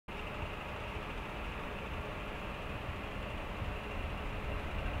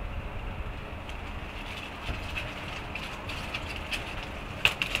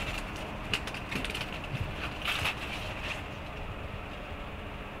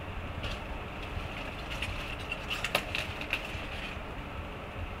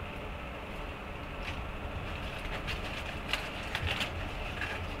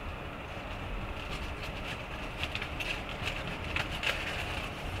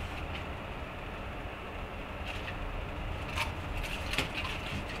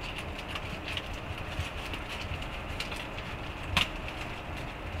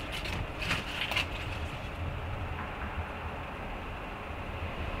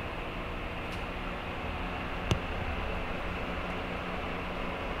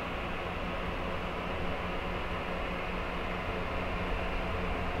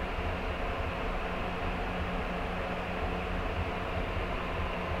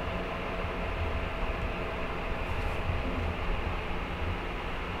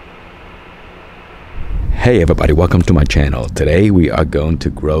Hey everybody, welcome to my channel. Today we are going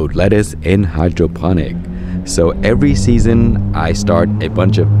to grow lettuce in hydroponic. So every season I start a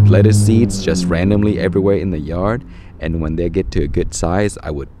bunch of lettuce seeds just randomly everywhere in the yard, and when they get to a good size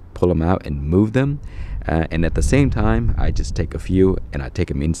I would pull them out and move them. And at the same time I just take a few and I take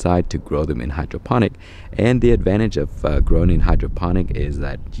them inside to grow them in hydroponic. And the advantage of growing in hydroponic is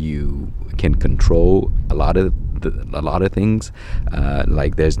that you can control a lot of things,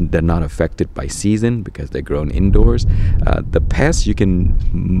 like they're not affected by season because they're grown indoors. The pests, you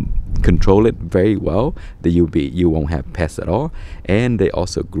can control it very well, that you won't have pests at all, and they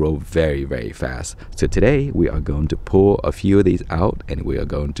also grow very, very fast. So today we are going to pull a few of these out and we are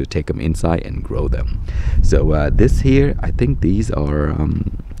going to take them inside and grow them. So this here, I think these are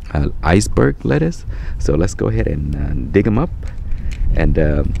iceberg lettuce. So let's go ahead and dig them up.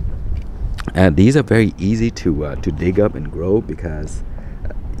 And these are very easy to dig up and grow, because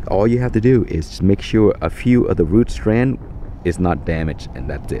all you have to do is just make sure a few of the root strand is not damaged, and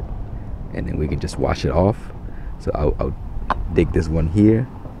that's it. And then we can just wash it off. So I'll dig this one here.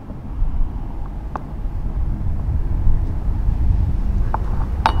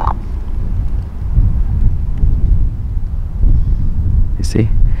 You see?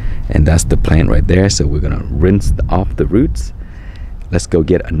 And that's the plant right there. So we're gonna rinse off the roots. Let's go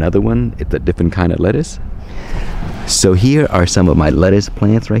get another one. It's a different kind of lettuce. So here are some of my lettuce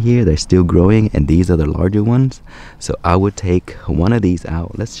plants right here. They're still growing, and these are the larger ones. So I would take one of these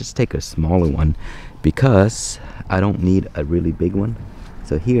out. Let's just take a smaller one because I don't need a really big one.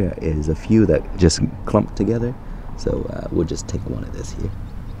 So here is a few that just clumped together. So we'll just take one of this here.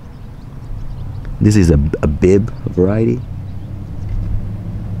 This is a bib variety.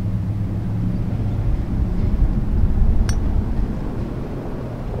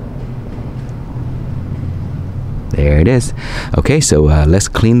 There it is. Okay, so let's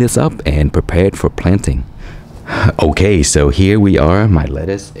clean this up and prepare it for planting. Okay, so here we are. My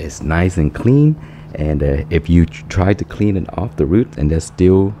lettuce is nice and clean, and if you try to clean it off the root and there's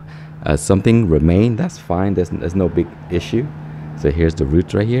still something remain, that's fine. There's no big issue. So here's the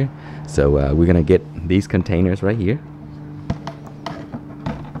roots right here. So we're gonna get these containers right here,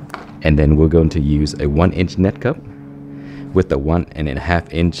 and then we're going to use a 1-inch net cup with a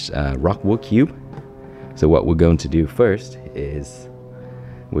 1.5 inch rock wool cube. So what we're going to do first is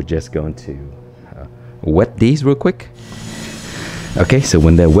we're just going to wet these real quick. Okay, so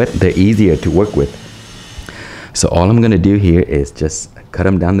when they're wet, they're easier to work with. So all I'm going to do here is just cut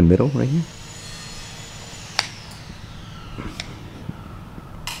them down the middle right here.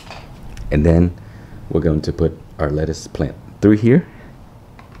 And then we're going to put our lettuce plant through here.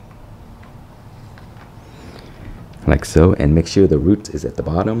 Like so, and make sure the root is at the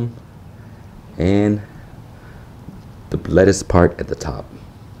bottom and the lettuce part at the top,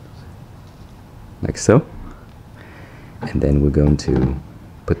 like so. And then we're going to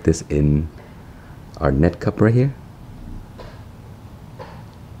put this in our net cup right here,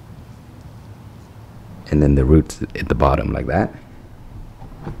 and then the roots at the bottom like that.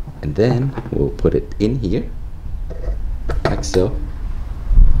 And then we'll put it in here like so.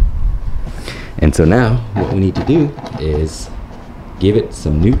 And so now what we need to do is give it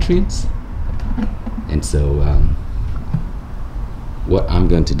some nutrients. And so what I'm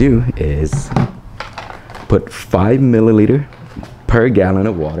going to do is put 5 milliliter per gallon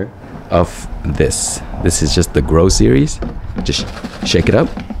of water of this. This is just the Grow series. Just shake it up,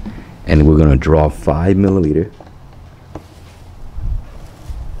 and we're going to draw 5 milliliter.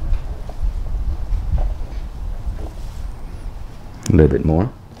 A little bit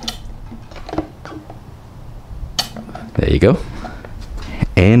more. There you go.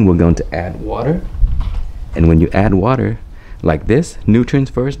 And we're going to add water. And when you add water like this,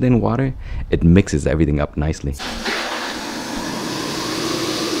 nutrients first, then water, it mixes everything up nicely.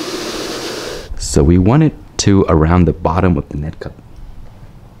 So we want it to around the bottom of the net cup.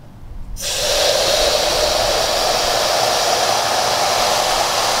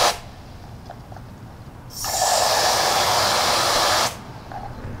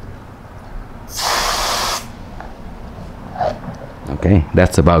 Okay,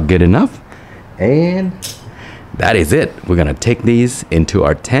 that's about good enough. And that is it. We're gonna take these into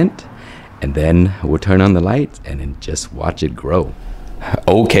our tent, and then we'll turn on the lights and then just watch it grow.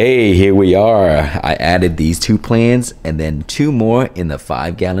 Okay, here we are. I added these 2 plants and then 2 more in the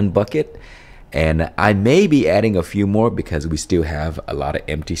 5-gallon bucket. And I may be adding a few more because we still have a lot of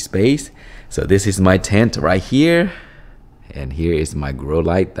empty space. So this is my tent right here. And here is my grow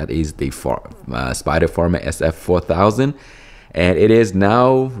light. That is the Spider Pharma SF4000. And it is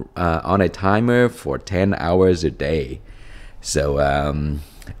now on a timer for 10 hours a day. So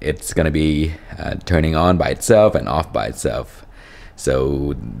it's gonna be turning on by itself and off by itself.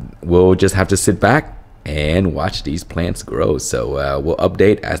 So we'll just have to sit back and watch these plants grow. So we'll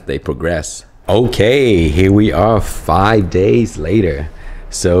update as they progress. Okay, here we are 5 days later.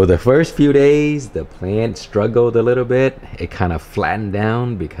 So the first few days the plant struggled a little bit. It kind of flattened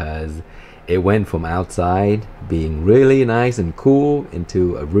down because it went from outside being really nice and cool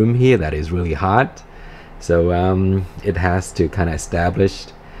into a room here that is really hot. So it has to kind of establish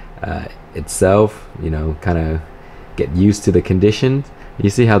itself, you know, kind of get used to the conditions. You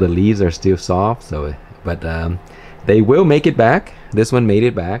see how the leaves are still soft, so but they will make it back. This one made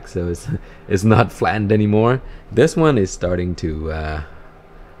it back, so it's not flattened anymore. This one is starting to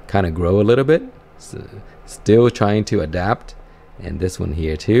kind of grow a little bit, so still trying to adapt, and this one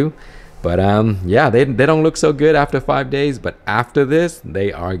here too. But yeah, they don't look so good after 5 days, but after this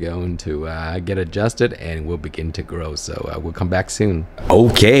they are going to get adjusted and will begin to grow. So we'll come back soon.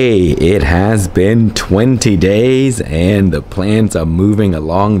 Okay, it has been 20 days and the plants are moving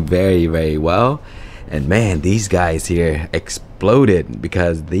along very, very well. And man, these guys here exploded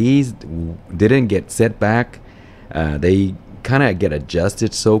because these didn't get set back. They kind of get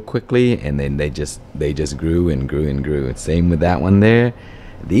adjusted so quickly, and then they just grew and grew and grew. Same with that one there.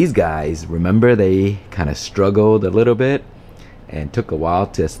 These guys, remember, they kind of struggled a little bit and took a while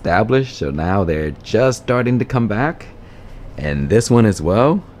to establish, so now they're just starting to come back. And this one as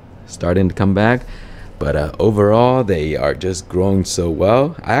well, starting to come back. But overall, they are just growing so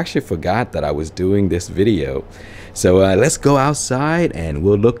well. I actually forgot that I was doing this video. So let's go outside and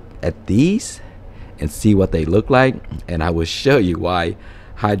we'll look at these and see what they look like, and I will show you why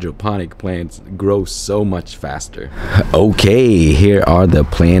hydroponic plants grow so much faster. Okay, here are the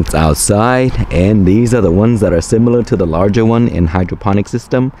plants outside, and these are the ones that are similar to the larger one in hydroponic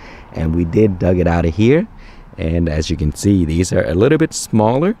system, and we did dug it out of here. And as you can see, these are a little bit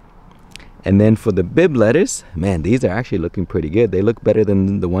smaller. And then for the bib lettuce, man, these are actually looking pretty good. They look better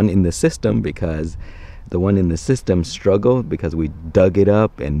than the one in the system, because the one in the system struggled because we dug it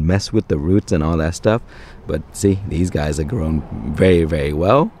up and messed with the roots and all that stuff. But see, these guys are growing very, very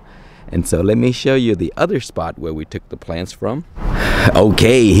well. And so let me show you the other spot where we took the plants from.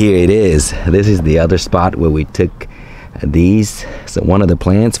 Okay, here it is. This is the other spot where we took one of the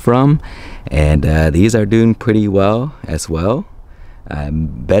plants from, and these are doing pretty well as well.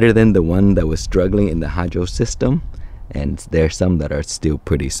 Better than the one that was struggling in the hydro system. And there's some that are still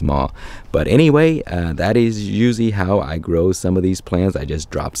pretty small. But anyway, that is usually how I grow some of these plants. I just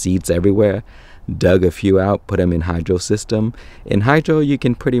drop seeds everywhere, dug a few out, put them in hydro system. In hydro, you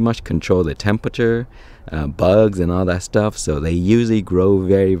can pretty much control the temperature, bugs and all that stuff. So they usually grow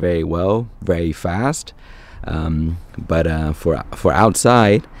very, very well, very fast. But for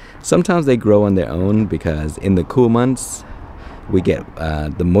outside, sometimes they grow on their own, because in the cool months, we get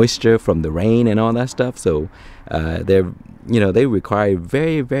the moisture from the rain and all that stuff. So they require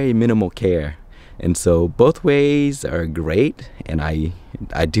very, very minimal care. And so both ways are great, and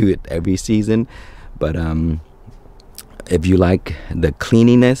I do it every season. But if you like the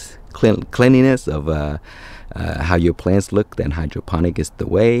cleanliness of how your plants look, then hydroponic is the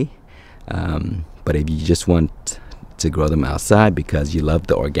way. But if you just want to grow them outside because you love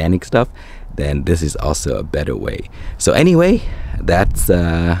the organic stuff, then this is also a better way. So anyway, that's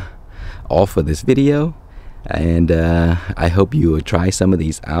all for this video. And I hope you will try some of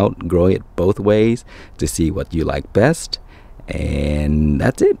these out, grow it both ways to see what you like best. And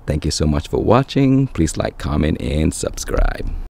that's it. Thank you so much for watching. Please like, comment, and subscribe.